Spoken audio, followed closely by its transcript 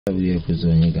Biye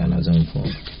kuzonyigana zo mfumba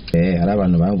hari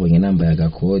abantu babonye Namba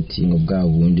y'agakoti ngo bwa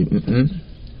bundi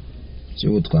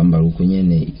cyo twambara uko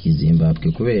nyene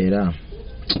ikizimbabwe kubera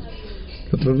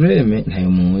probleme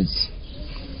ntayo muzi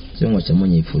cyo ngoca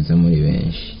munyifuza muri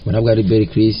benshi murabwa ari Berry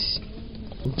Chris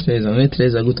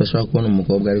Treza gutashaka kubona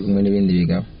umukobwa ari kumwe n'ibindi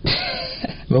bigabo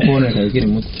bakubona kayikiri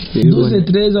muto duze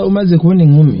Treza umaze kubona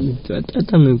inkumi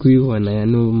atamwe kuyibona ya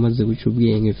no umaze guca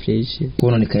ubwenge fresh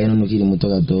kubona ni kaye n'ukiri muto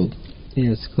gadogo.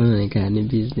 Yes, kubona ni kane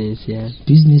business ya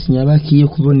business nyabaki yo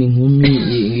kubona inkumi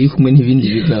iri kumwe n'ibindi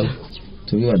bigabo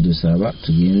tubiba dusaba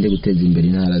tugende guteza imbere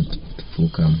intara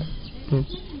tupfukamo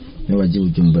no bagiye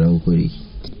Bujumbura gukora iki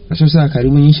ashaka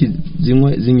karibu nyinshi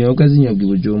zinyobwa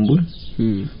Bujumbura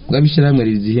bwabishiramwe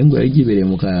rizihengo yagibereye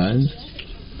mu Kayanza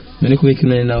none kubeka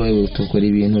none nawe utokora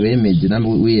ibintu bemeje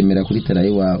namwe wiyemera kuri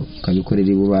tarayi wawe ukabikorera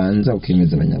ibubanza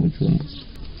ukemeza abanyabujumbura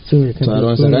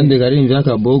twaronsa kandi garimvye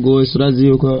akabogo surazi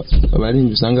yuko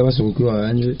abarimvye usanga basuka kuri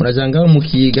wanje urajanga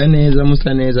mukiga neza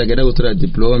musa neza agera gutora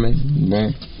diplome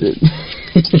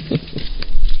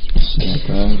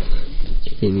shaka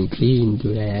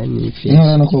imikwindura yani fi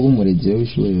nana ko bumurije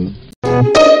w'ishuri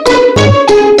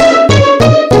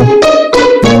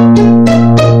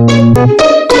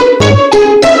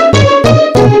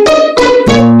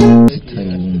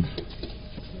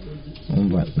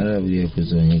narabiye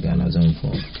kuzonyigana zo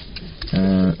mfumba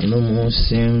no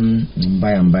munsi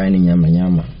mbaya ni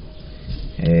nyama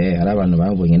hari abantu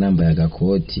babonye Namba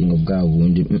y'agakoti ngo bwa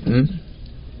bundi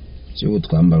cyo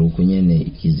twambara uko nyene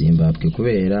ikizimbabwe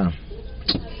kubera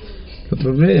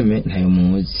probleme ntayo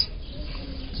muzi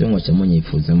cyo ngoca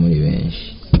munyifuza muri benshi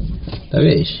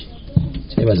abeshi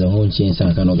cyabaza nko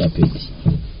nshinsa kano gapeti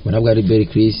murabwa ari Berry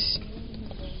Chris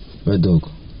badogo.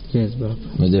 Yes, bro.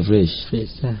 Meze fresh. Fresh,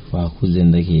 sir. Wakuze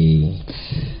ndaki.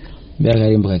 Mbega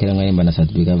karimba kakira ngarimba na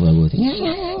certificate avuga gute.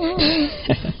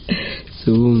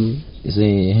 Sum.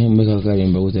 Mbega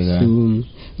karimba gute ka. Sum.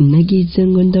 Nagize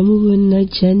ngo ndamubona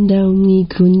cyanda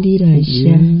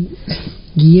umwikundirasha.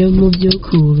 Giye mu byo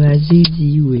kubaza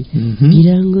iziwe.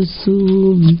 Ngira ngo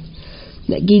sum.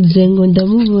 Nagize ngo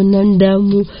ndamubona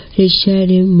ndamuhesha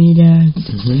remera.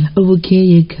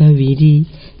 Ubukeye kabiri.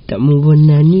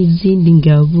 Tamubona n'izindi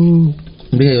ngabo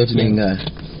mbega yote ningahe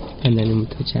anda ni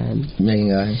muto cyane imyaka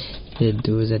ingahe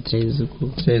duza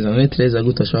Treza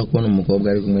gutashaka kubona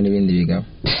umukobwa ari kumwe n'ibindi bigabo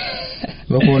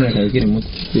bakubona kayikiri muto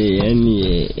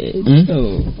yani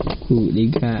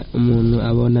kuriga umuntu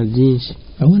abona byinshi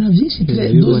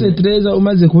duze Treza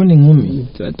umaze kubona inkumi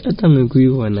atamwe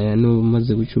kuyibona ya no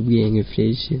umaze guca ubwenge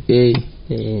fresh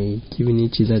kibi ni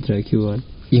cyiza turakibona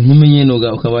inkumi nyene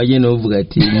ukaba nyene uvuga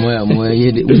ati moya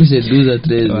nyene ufise duza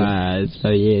Treza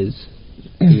so yes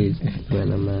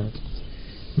bana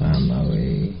mama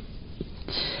we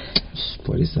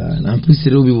polisa na polisi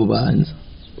rubi bubanza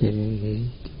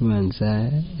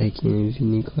bubanza lakini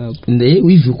vini kwapo nde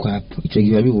wivu kwapo ico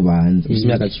giba bibubanza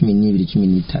imyaka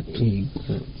 12 13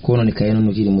 kono ni kaye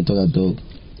n'ukiri muto gadogo.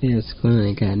 Yes, kono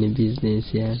ni kane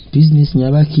business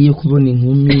nyabaki yo kubona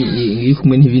inkumi iri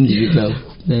kumwe n'ibindi bigabo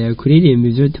kuririmba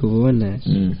ibyo tubona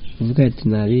uvuga ati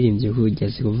naririmbye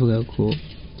kujya si kuvuga ko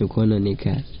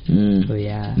dukononeka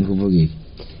oya nguvuga iki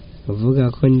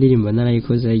uvuga ko ndirimba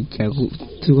narayikoze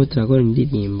tuko turakora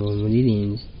indirimbo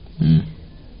muririmbye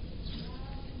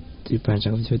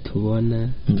tupancha ko byo tubona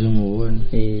mbyo mubona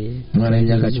mwana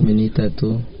y'imyaka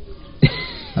 13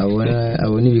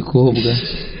 abona ibikobwa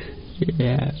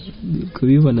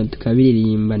kubibona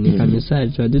tukabiririmba ni ka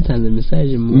message wadutanze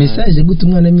message gute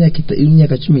umwana y'imyaka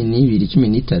 12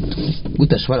 13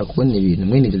 gutashobora kubona ibintu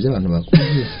mwene ibyo by'abantu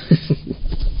bakuze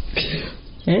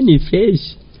yani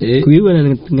fresh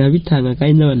kubibona nkabitanga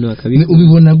kandi n'abantu bakabikora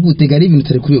ubibona gute gari ibintu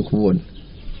tari kuriye kubona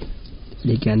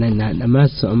legana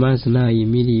amaso nayo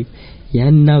yimiri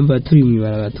yani Namba turi mu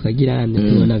Ibara tukagira hande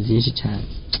tubona byinshi cyane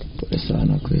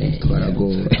sana kwe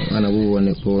twarago bana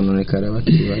bubone kubonone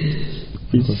karabati bati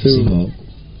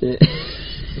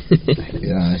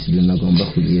ya sibyo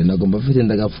nagomba mfite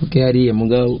ndagapfuke hariye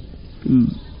mugabo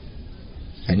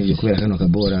ani byo kubera kano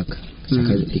kaboraka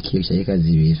ikiyo cyaye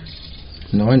kazibira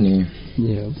none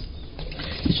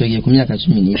icyo giye ku myaka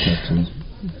 13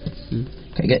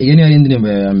 iyo ni indirimbo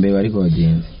ya mbere bari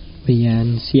kodinze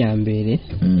yansi ya mbere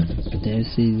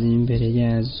dasize imbere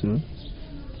yazo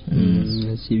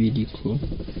sibiriko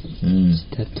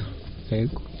 3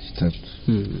 yego 3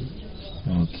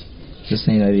 okay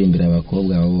sasa nirarimbira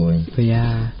abakobwa babonye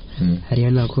oya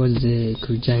hariyo nakoze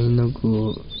kujanye no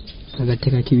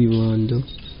agateka k'ibibondo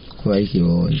ko ari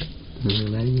kibondo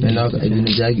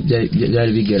ibintu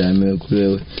byari bigaramiwe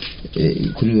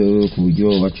kuri wewe ku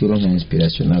buryo wacuro nka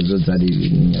inspiration nazo zari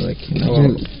ibintu nyabaki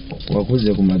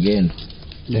wakuze ku magendo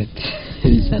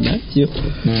bisa navyo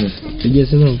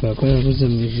tugeze numva ko yavuze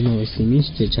mu buzima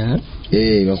bushimishije cyane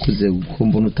bakuze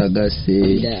kumbona utagase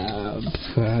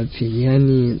hafi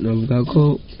yani numva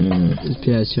ko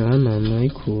inspiration hano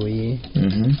nayikuye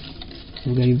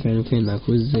ubwo ari bwa ko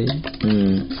nakuze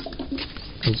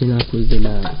nakuze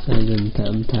na sanze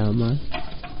mtama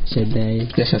shadai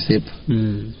yasha sepa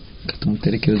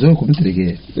katumuterekerezo no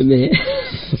kumuterekera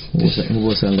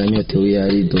ubosanga nyote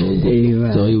uyari dogo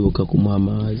zoyibuka kumuha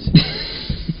amazi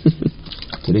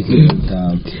turekere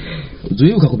mtama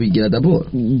uzoyibuka kubigira d'abord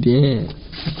bien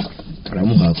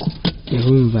aramuhako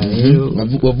yumva rero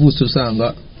wavutse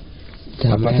usanga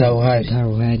apata aho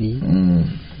hari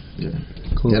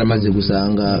yaramaze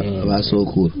gusanga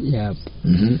abasokuru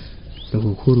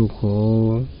gukuru ko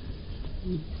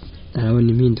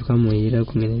arabona impinduka muhira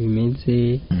kumenya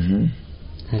bimeze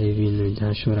hari ibintu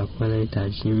ntashobora kubona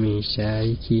bitashimisha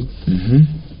iki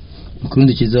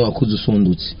ukundi kiza wakuze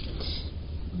usundutse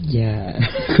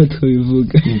ko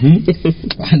tubivuga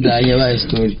bandanya ba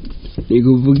story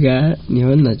ikuvuga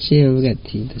niho naciye mvuga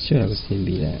ati ndashobora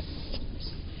gusimbira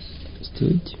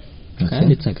studio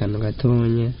kanditse akantu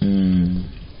gatonya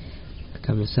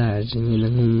akamesaje nyine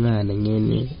nk'umwana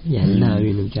nyine yani nta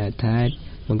bintu byatari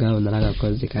mugabo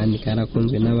naragakoze kandi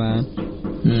karakunzwe n'abantu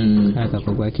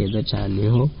agakorwa keza cyane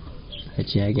ho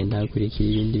haciye agenda hakurikira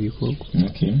ibindi bikorwa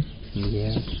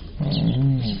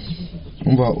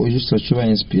umva uje usocuba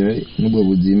inspire n'ubwo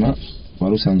buzima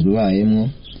wari usanzwe ubayemwo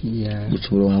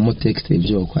gucuronka text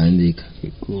ibyo kwandika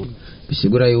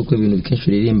bisigura yuko ibintu bikenshi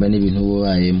uririmba n'ibintu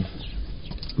ubayemo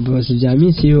bose bya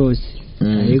minsi yose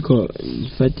ariko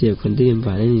mfatiye ku ndirimbo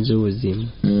hanini z'ubuzima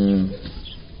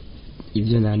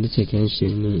ibyo nanditse kenshi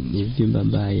ni ibyo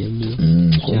mbabayemo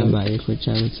cyambaye ko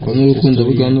cyangwa ko n'urukundo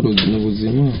bwa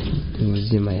n'ubuzima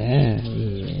ubuzima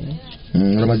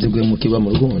narabaze gwe mukiba mu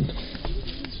Rwanda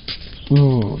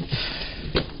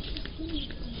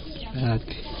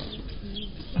happy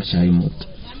achayi moto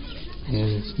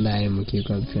ndaye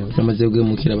mukiko byo namaze gwe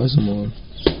mukira basumuntu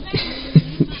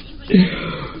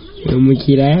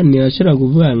umukira ni washobora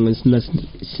kuvuga ngo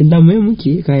sindamuye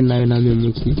muki kandi nawe name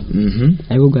muki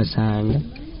ariko ugasanga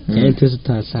kandi twese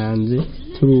tutasanze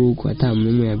turi uko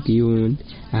atamuntu yabwiye undi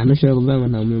ahantu ushobora kuvuga ngo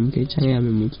ntamuye muki cyangwa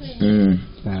yame muki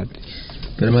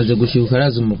baramaze gushyuka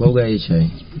araza umukobwa yicaye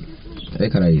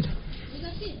ariko ararira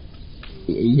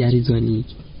yarizwa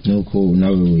n'iki nuko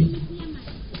nawe we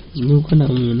nuko nta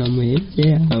muntu namuhebye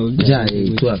aho byaye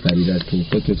tuakarira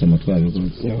tuko cyose amatwaro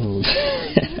rwose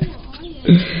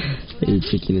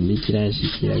iki kintu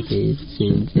nikirashikira ke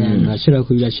sinzi ntashobora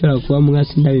kubirashobora kuba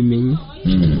mwasi ndabimenye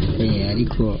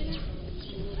ariko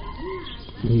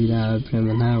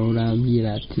ntibirabona ntawe urambwira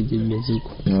ati bimeze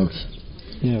uko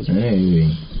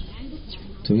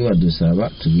tubiba dusaba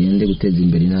tugende guteza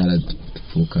imbere intara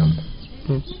dupfukamo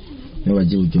niyo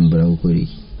bagiye Bujumbura gukora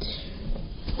iki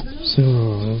so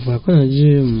vakonaje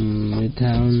mu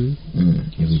town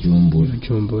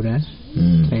Bujumbura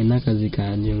ari n'akazi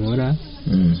kanje nkora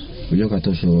buryo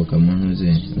katoshoboka munuze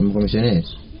umukomisiyoneri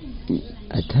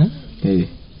ata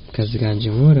kazi kanje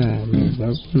nkora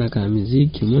bakuna ka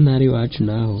muziki mu ntari wacu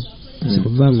naho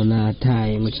sikuvuga ngo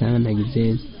nataye ngo cyangwa nagize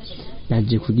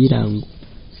naje kugira ngo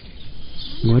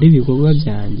nkore ibikorwa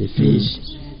byanje fish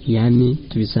yani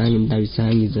tubisange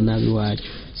ndabisangize nabi wacu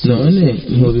none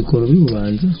nko bikora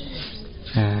bibanza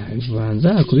bibanza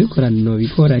kubikora no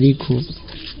bikora ariko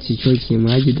cyo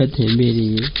kimwaje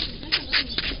datembereye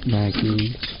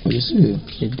nakindi Ese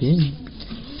edeni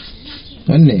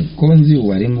none konzi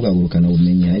wari mugabukana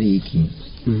ubumenyi hari iki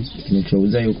nico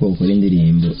uza yuko ukora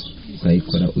indirimbo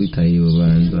ukayikora uyitaye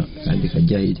ubanza kandi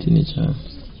kajya hitine cyane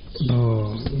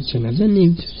icyo nabyo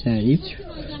nibyo byari byo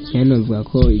yani uvuga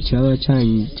ko icyaba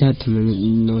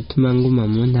cyatuma nguma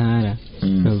mu ntara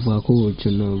navuga ko ubucu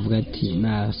novuga ati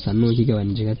nasa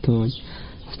n'ukigabanije gatonya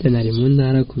afite nari mu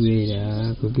ntara kubera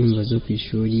kubwimba zo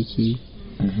kwishuri iki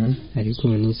ariko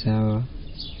ni sawa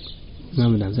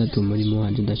ntabwo nazatu umurimo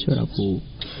wanjye ndashobora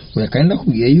kandi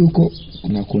ndakubwiye yuko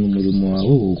nakuntu umurimo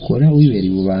wawe ukora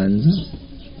wibereye ubanza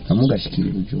kamugashikira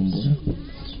Bujumbura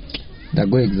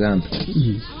ndago example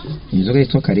inzoga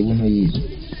yitwa karibu ntoyizi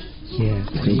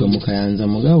kwego mukayanza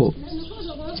mugabo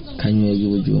kanyweye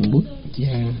Bujumbura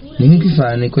ni nk'uko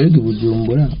ifana ikorerwa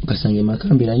Bujumbura ugasanga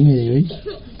imakamba iranywerewe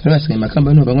kandi ugasanga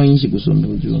imakamba no banywa nyinshi gusumba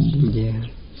Bujumbura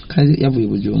kandi yavuye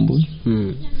Bujumbura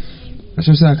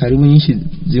ashobora karibu nyinshi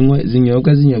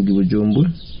zinyobwa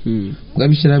Bujumbura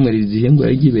bwabishira hamwe rizihengura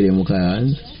rigibereye mu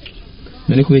kayanza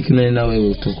none kubeka none nawe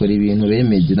utokora ibintu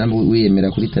bemeje namwe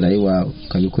wiyemera kuri tarayi wawe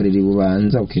ukabikorera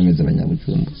ibubanza ukemeza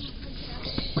abanyabujumbura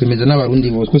kwemeza n'abarundi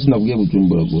bo twese navugiye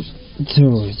Bujumbura gusa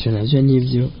cyo navyo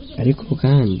nivyo ariko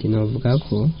kandi navuga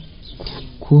ko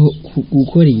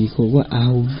gukora igikorwa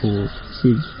aho uvuye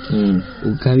sibyo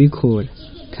ukabikora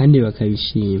kandi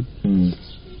bakabishima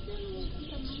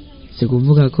si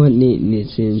kuvuga ko ni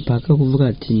mpaka kuvuga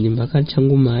ati ni mpaka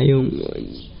cyangwa umayo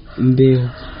mbeho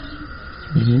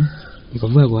ni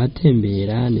kuvuga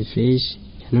guhatembera ni fresh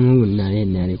n'ubu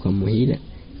nare kwa muhira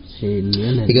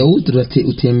ega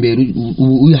utembera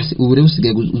ubu rero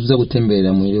usigaye uza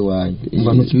gutemberera muri wanyu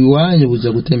imbantu kibiwanyu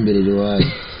buza gutemberera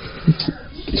wanyu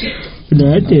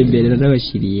ndatemberera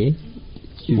n'abashiriye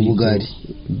ubugari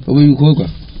ubu bikorwa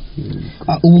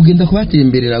ubu genda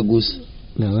kubatemberera gusa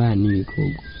nabana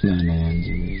ibikorwa nana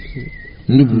yanje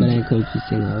mbara ko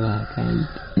Ufise nkaba kandi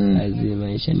azi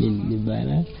maisha ni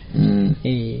Ibara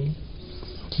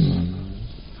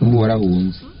ubu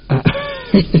warahunze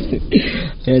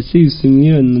yasisi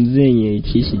miliyoni zenye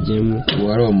ikishijemo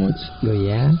waromotse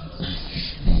oya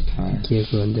kiye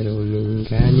kurondera ubumenyi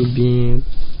ngani bien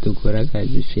dukora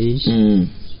akazi fresh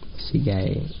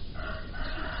sigaye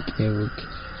kebuke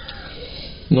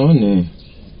none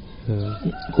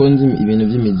ko nzi ibintu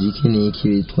by'imiziki ni iki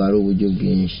bitwara uburyo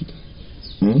bwinshi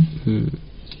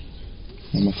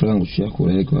amafaranga ushaka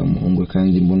ariko amuhungwe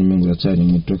kandi mbona umengo uracyari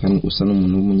muto kandi usa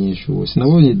n'umuntu w'umunyeshuri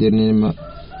sinabonye dernièrement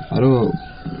aro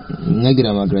nyagira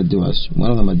ama graduation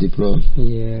mwana nka diplome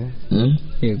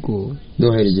yego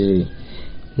dohereje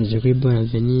nje kuri Bon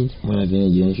Avenir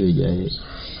y'inshuro ryahe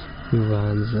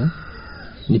ubanza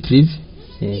ni prive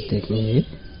technique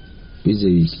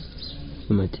bizeye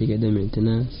automatique de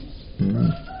maintenance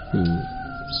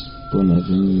Bon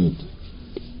Avenir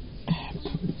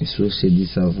source du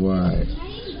savoir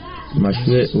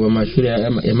mashuri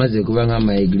yamaze kuba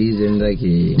nk'ama eglise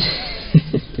ndake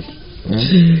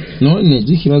none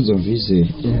ikibazo mvise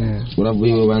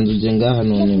uravuye ubanza uje ngaha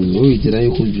none wigira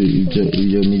yuko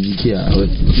ibyo miziki yawe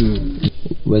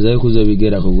bazaye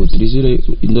kuzobigera ko guturisire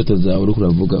indoto zawe uri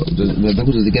kuravuga baza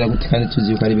kuzozigera gute kandi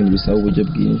tuzi yuko ari ibintu bisaba uburyo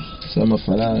bwinshi bisaba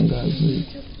amafaranga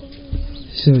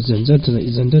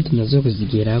izo ndoto nazo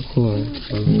kuzigera ko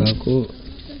bavuga ko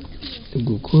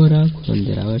gukora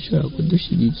kurondera abashobora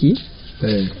kudushigikira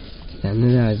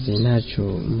nanazi ntacyo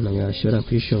umuntu yashobora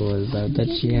kwishoboza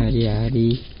udaciye hari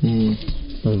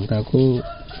bavuga ko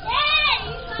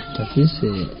Afise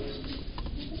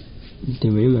ndi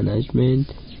muri management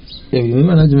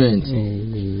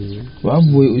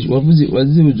wavuze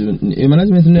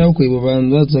management niyo uko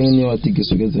ibanza cyangwa niyo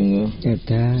watigisugaze ngaho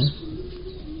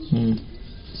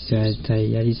sata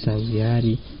yari sanzwe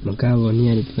yari mugabo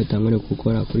ntiyari patangore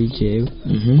gukora kuri jewe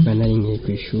kwa nari ngiye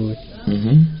ku ishuri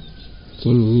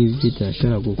ikindi nk'ibyo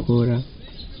turashobora gukora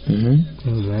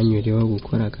umwanya uriho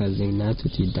gukora akazi natwe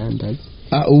tuyidandaza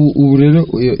ubu rero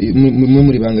mwe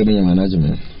muri banga menya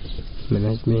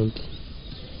management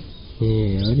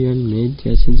Orion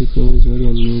Media sinzi ko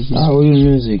Orion Music Orion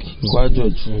Music kwa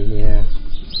George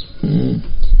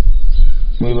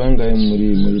muri banga muri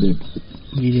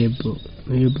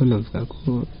rebo navuga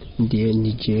ko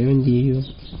ni jewe ndiyo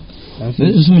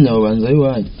nese umunyabanza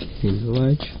yiwanyu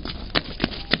iwacu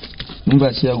numva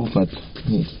kiyagufata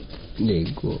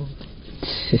yego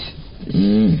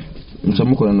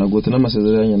mucamukorana gute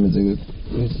n'amasezerano yanyameze gute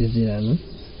amasezerano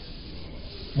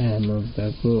navuga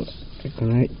ko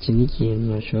iki ni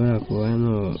ikintu bashobora kuba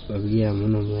hano babwira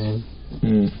muno mwanya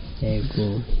yego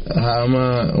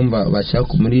hama umva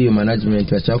bashaka muri iyo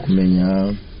management bashaka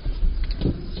kumenya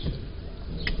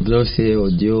byose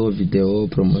audio video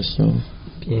promotion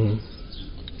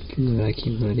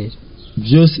bakinkorera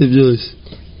byose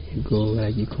yego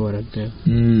baragikora da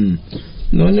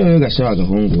none wewe gashaka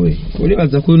gahungu we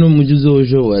uribaza ko no mujyi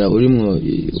uzojora urimwo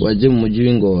waje mu mujyi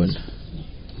w'ingona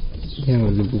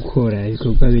y'abantu gukora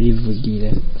ibikorwa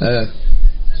birivugira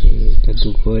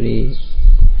kadukore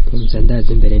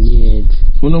kumsandaza imbere niyeza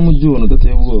uno mujyi ubona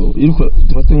udateye ubwoba iriko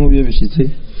tufate nk'ubiyo bishitse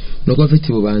nuko afite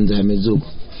ububanza hameze uko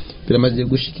biramaze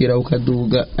gushikira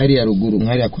ukaduga ari ya ruguru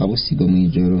nkari kwa Busigo mu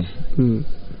ijoro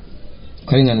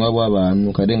karengana wabo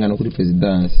abantu karengana kuri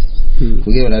presidence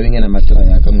kugira barabinge na matara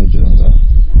yaka mu ijoro ngaho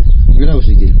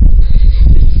birabushikira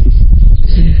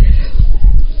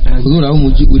kuzura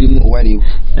umujyi urimo wariwe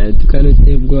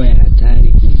tukanute bwo yahatari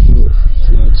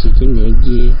kuko no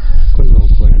intege ko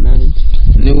nokora nanje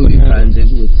ne ubipanze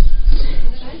gute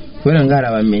kubera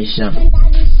ngarabamesha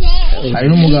hari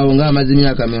n'umugabo ngamaze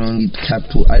imyaka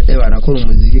 30 barakora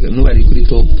umuziki n'ubari kuri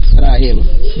top araheba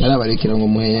barabarekera ngo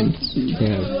muhembe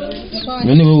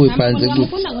none bo wipanze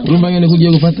gute urumva nyene kugiye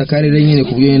gufata karere nyene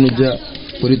kubwiye n'ujya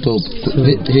kuri top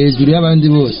hejuru y'abandi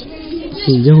bose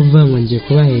sinjye kuvuga ngo ngiye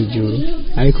kuba hejuru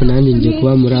ariko nanjye ngiye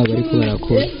kuba muri abo ariko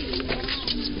barakora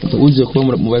uje kuba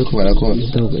mu bari ko barakora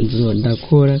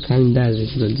ndakora kandi ndazi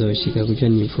ko nzoshika kucyo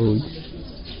nifuza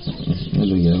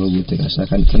nuzogera aho gute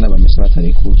gashaka ndetse n'abamesha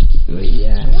batarekura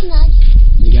oya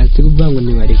bigatse kuvuga ngo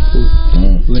ntibarekura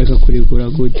bareka kurekura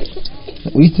gute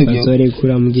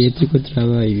bazorekura mu gihe turiko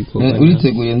turabaye ibikorwa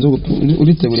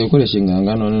uriteguriye gukoresha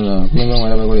inganga none kumwe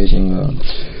mwari abakoresha inganga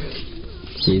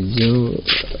ivyo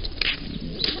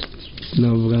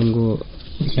novuga ngo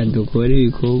reka dukore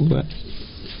ibikorwa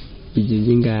ibyo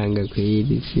by'inganga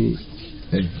kw'iri si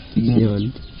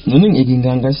none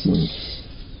inganga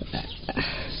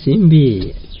simbi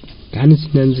kandi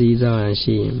sina nziza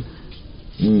wanshima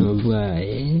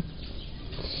nobwaye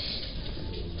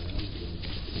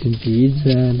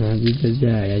nziza nta nziza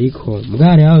byayo ariko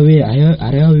mbware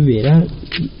aho bibera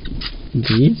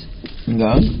nziza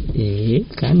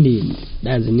kandi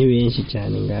ndazi ni benshi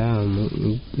cyane ngaha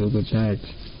mu gucaca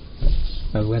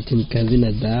bavuga ati ni kazi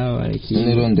na dawa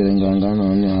nirondera inganga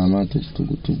none hama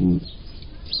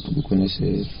tugukoneshe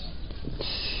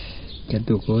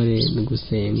kadukore no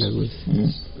gusenga gusa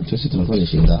cyose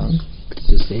turakoresha inganga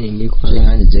dusenge kwa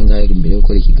nanjye je ngaye imbere yo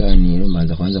gukora ikiganiro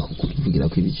mbanza kwanza kukuvugira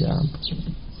ko ibijambo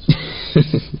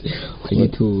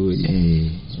kugituri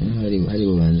hari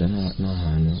bubanza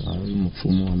n'ahantu ari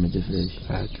umupfumu ameze fresh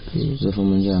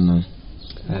uzofumu njana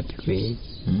happy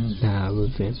ntabwo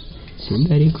pe sindi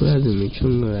ariko yazo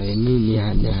micungura ni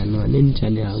ahantu hanini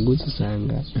cyane hagutse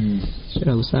usanga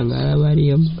ushobora gusanga hari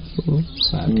abariyo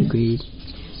happy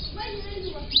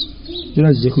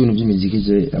biraje ko ibintu by'imiziki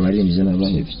je abaririmbyi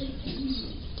n'abahebye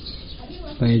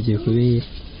baje kubera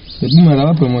Ebumara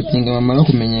ba promoting bamara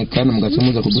kumenyekana mugace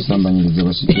muza kudusambanyiriza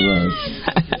bashiki bacu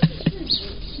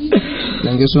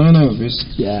Nange sona na Ufise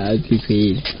ya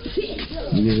Ufise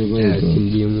Ngize go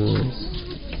ndimo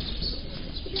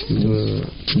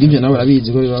Ngibyo nawe arabizi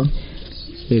ko bibaho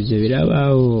Ibyo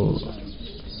birabaho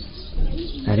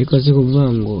ariko se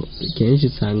kuvuga ngo kenshi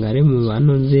usanga ari mu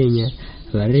bantu nzenya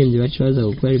abaririmbyi bacaza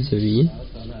gukora ibyo bintu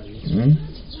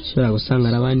ushobora gusanga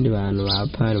ari abandi bantu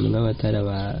bapara mugabo batari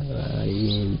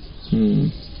abaririmbyi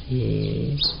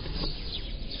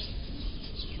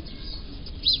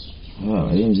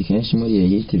abaririmbyi kenshi muri iyo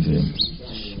yiti vrema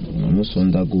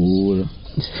namusondagura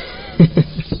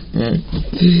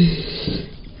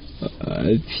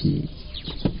api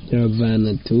yabana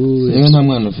tu niba nta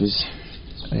mwana ufise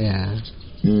ya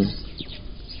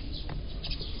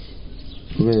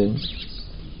kubera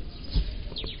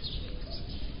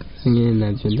nyine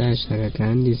nabyo ndashaka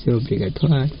kandi si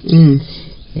obligatoire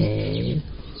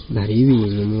nari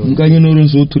ibintu nganye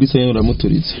n'urunzi uturitse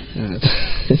uramuturitse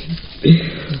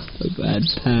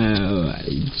bata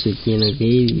icyo kintu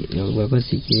kiri navuga ko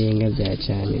si ikirenga bya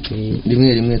cyane rimwe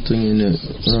rimwe tunyine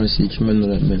none si icumi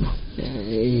nuramena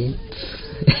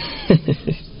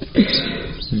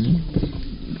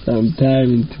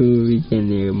sometimes tu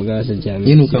bikeneye mugasa cyane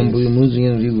nyine ukambuye impuzu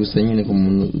nyine uri gusa nyine ku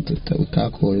muntu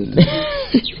utakoye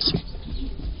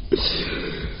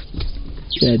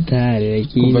yatare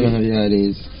lakini kumva na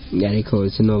byareze ariko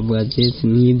sinovuga cyese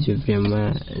n'ibyo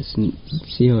vraiment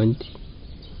sihondi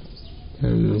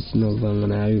sinovuga ngo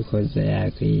nabikoze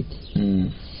yakwite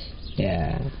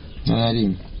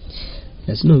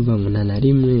sinovuga ngo nta na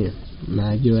rimwe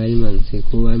ntabyo bari maze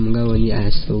kuba mugabo ni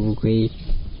asobukwe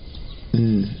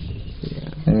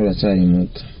uracyari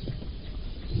muto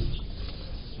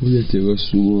uyatewe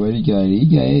subu bari ryari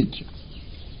ejo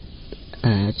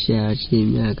aciye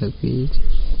imyaka kwita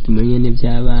tumenye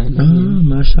n'iby'abana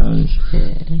mashanje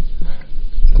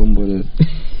komborero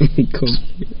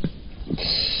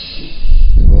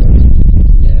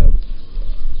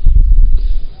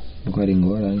uko ari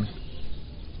ingorane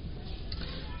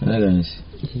araganise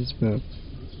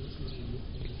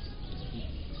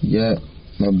ya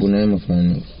mabuna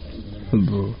y'amafani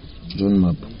John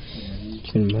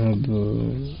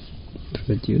Mabu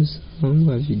producer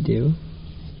wa video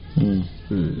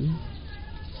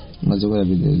maze gukora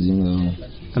video zingaho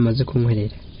amaze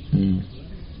kunkorera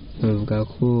bavuga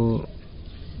ko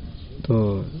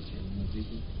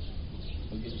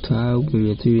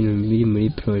twagumye ibintu biri muri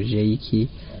projet y'iki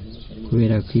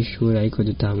kubera kwishura ariko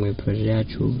dutanguye projet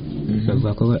yacu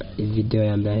bavuga ko video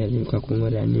ya mbere yaheruka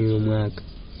kunkorera ni uyu mwaka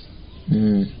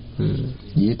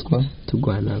yitwa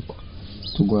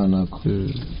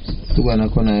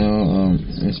tugwanako nayo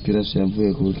inspiration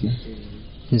yavuye kuki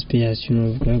inspiration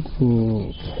uvuga ko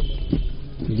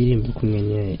ndirimbo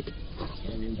kumenya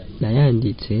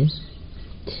nayanditse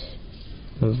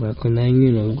bavuga ko nayo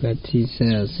nyine uvuga ati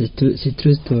c'est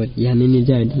true story yani ni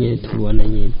bya bintu tubona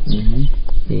nyine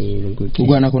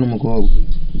tugwanako n'umukobwa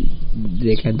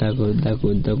reka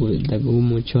dago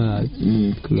umuco wawe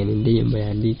kumenya indirimbo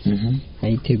yanditse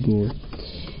ayitegura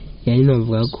yani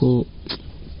navuga ko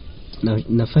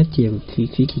nafatiye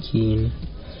kwiki kintu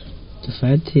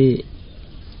dufate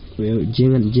wewe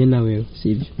je nawe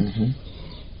sivyo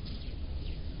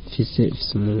Ufise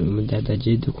umudada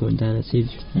je dukundana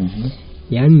sivyo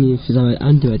yani Ufise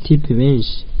abandi batipe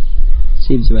benshi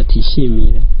sivyo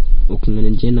batishimira ukungana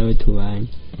je nawe tubanye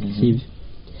sivyo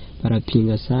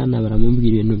barapinga sana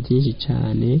baramubwira ibintu byinshi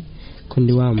cyane ko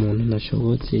ndi wa muntu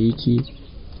nashobotse iki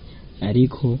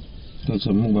ariko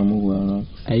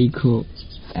ariko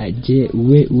aje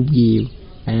we ubwiwe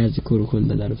ayazi ko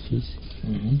urukundo ndarufise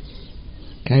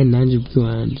kandi nanje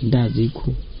ubwiwanje ndazi ko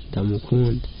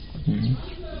ndamukunda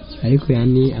ariko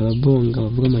yani ababonga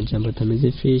bavuga amajambo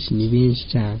atameze fresh ni benshi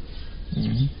cyane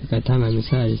bagatanga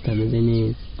message zitameze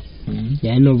neza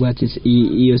yani nubwo ati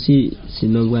iyo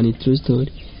sinubwo ni true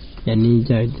story yani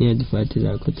jya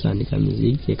dufatira ko twandika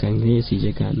muziki canke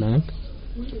sije kanaka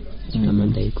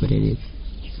amanda ikorerera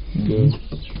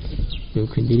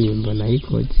nuko indirimbo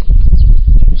nayikoze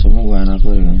somugwana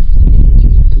korera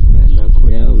tugwana ko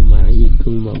yawo marahiko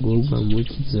mu magorwa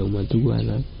mukizo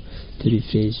matugwana turi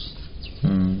fresh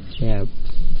yeah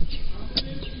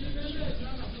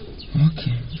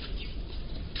okay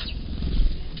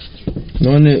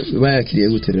none bayakiriye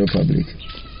gute rero public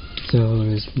so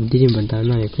indirimbo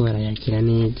ndanaye ko barayakira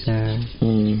neza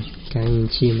kandi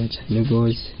nshima cyane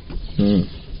rwose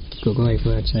kuko bariko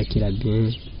baracakira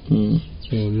bien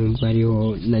nubwo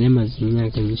ariho naremaze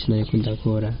imyaka myinshi nariko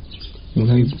ndakora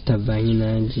nubwo bitavanye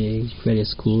nanje kubera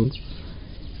school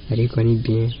ariko ni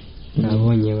bien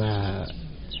nabonye ba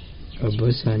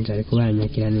boss wanje ariko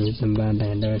baranyakira neza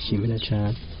mbandanya ndabashimira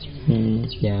cyane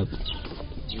yap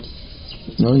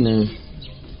none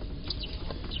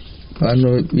hano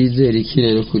bizera iki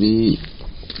rero kuri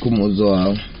kumuzo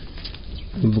wawe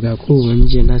uvuga ko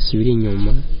ubunje ntasubira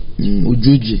inyuma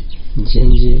ujuje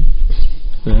njenje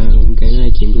ungana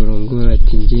kingorongoro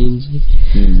ati njenje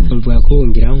uvuga ko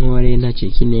ngira nkore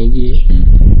ntacika intege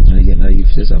ari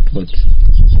Ufise support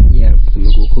ya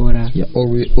nugukora ya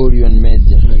Orion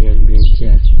Media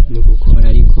nugukora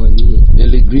ariko ni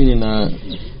Eli Green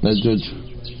na George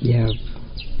ya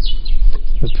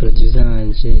producer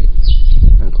wanje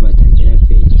akubatagira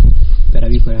pe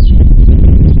barabikora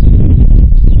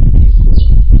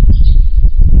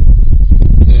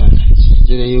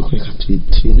jere yuko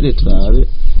twindire turabe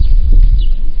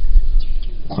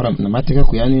kora namateka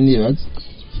kuyani nibaza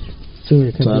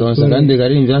twaronsa kandi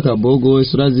garimvye akabogo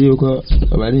wese urazi yuko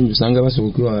abarimvye usanga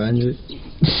basukuki wanje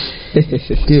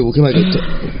kebuke bagata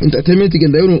entertainment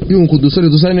igenda yunku dusore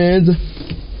dusa neza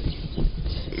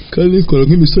kandi kora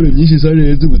nk'imisore myinshi isa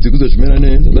neza ubuzi kuzacumera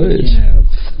neza ndabeje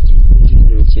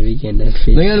bigenda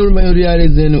free nanga n'uruma yuri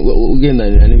yareze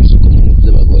ugendanira n'ibisuko mu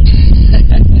by'abagore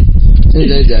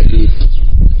neza byakiri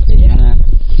ya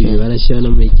ibi barashira no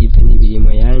mu equipe n'ibirimo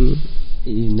yani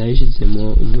nayishizemo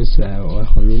umunsi wa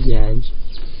homie byanje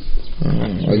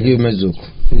wagiye mezuko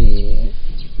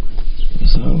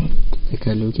sawa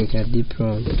ekaluke ka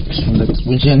diploma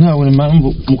ndabunje ntawe impamvu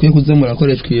mukwiye kuzemura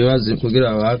akoresha ibibazo kugira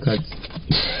abakazi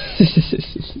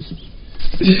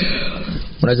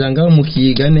murajanga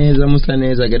mukiga neza musa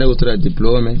neza agera gutora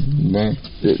diplome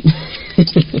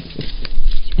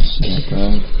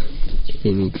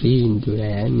kwihindura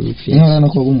yani ntabona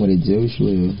ko umurezi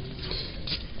w'ishuri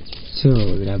so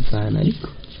biravana ariko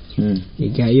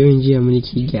iyo yinjiye muri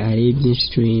kiga hari byinshi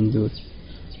tuhindura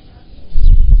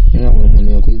ntabwo umuntu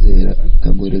yakwizera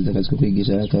akaguhereza akazi ko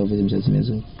kwigisha akavuza imisatsi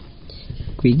meza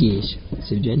kwigisha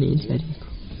sibyo neza ariko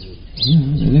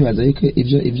nibaza yuko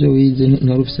ibyo wize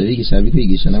ntari ufise abigisha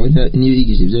bikwigisha nawe niba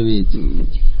yigisha ibyo wize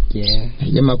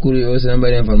amakuru yose namba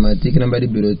ari informatique namba ari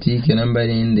biolotique namba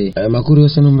ari inde amakuru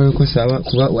yose numva yuko saba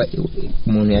kuba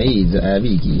umuntu yayize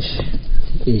ayabigisha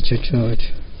icyo coco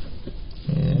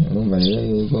urumva rero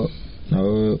yuko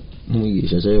nawe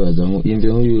umwigisha azabibaza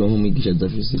yimvira nk'ibiro nk'umwigisha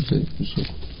adafise ibyo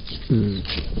isuku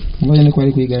mbonye ko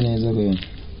ari kwiga neza rero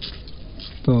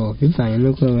bivanye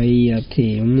nuko aba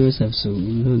yateye umunsi afise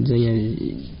impuzanya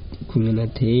kumwe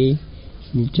nateye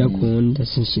n'ibyo akunda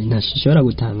ntashobora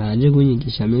gutangaza aje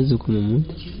kunyigisha ameze uko mu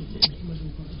mutwe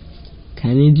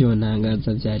kandi ibyo ntangaza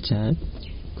bya cyane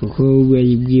kuko we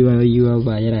yibwiba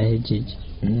yuba yarahejeje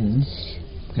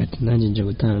ati nanjye nje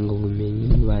gutanga ubumenyi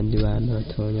mu bandi bana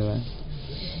batonya bana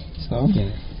sawa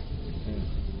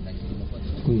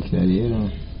kurikira rero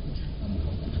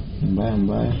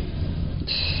mbaya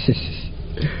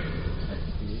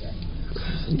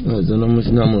aza no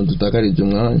mushi nta muntu tutakarije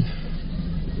umwanya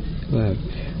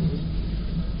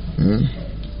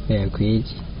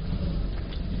kwiki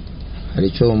hari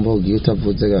icyo wumva ugiye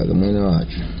utavuze gaga mwene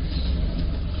wacu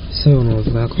so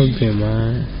nuvuga ko brema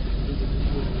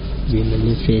ibintu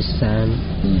ni fresh sana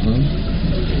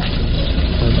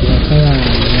bavuga ko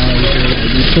abantu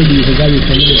igice gihuga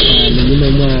bikomeye cyane nyine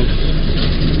mwaka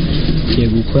tugiye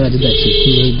gukora tudacika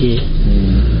intege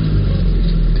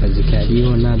akazi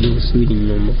kariho ntabyo gusubira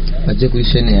inyuma bajye kuri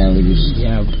chaîne yawe gusa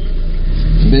yabo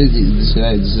mbese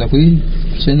zishyira kuri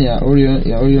chaîne ya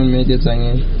Orion Media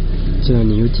canke so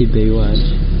ni YouTube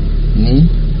iwacu ni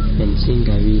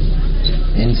Ingabire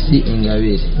NC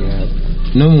Ingabire yabo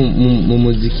no mu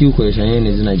muziki ukoresha nyene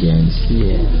izina rya NC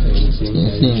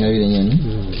Ingabire nyene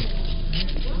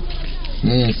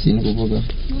NC ni kuvuga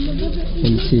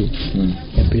NC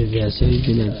abbreviation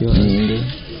y'izina ryo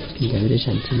Ingabire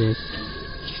Chantines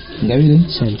Ingabire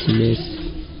Chantines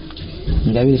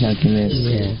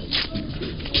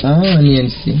ni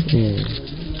NC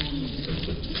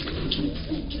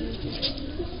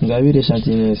Ingabire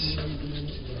Chantines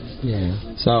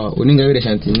sawa uni Ingabire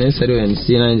Chantines ariyo NC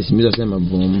nanjye Simbizi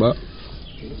Semavumba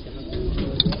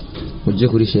uje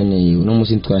kuri chaîne yiwe no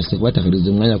musi twashye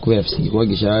kubatakariza umwanya kubera afise igikorwa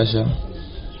gishasha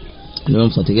niyo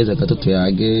mfategeza gato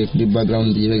tuyage kuri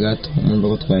background yiwe gato mumva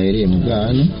ko twahereye mu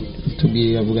bwana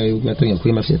tubwiye avuga yuko yatonye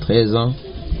kuri mafite 13 ans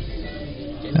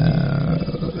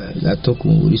gato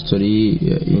kuri story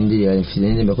indi ya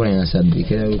Ufise mbakoranye na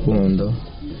Sadbike y'urukundo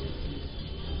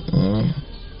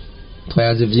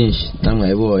twayaze byinshi namwe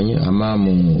yabonye ama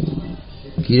mu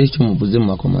kire cyo muvuze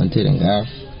mu commentaire ngaho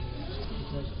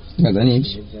ngaga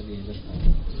nibyo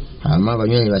ama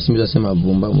abanywanyi basimbiza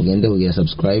Semavumba mugende kugira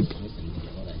subscribe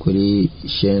kuri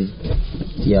chaîne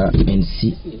ya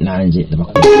NC nanje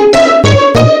ndabakunda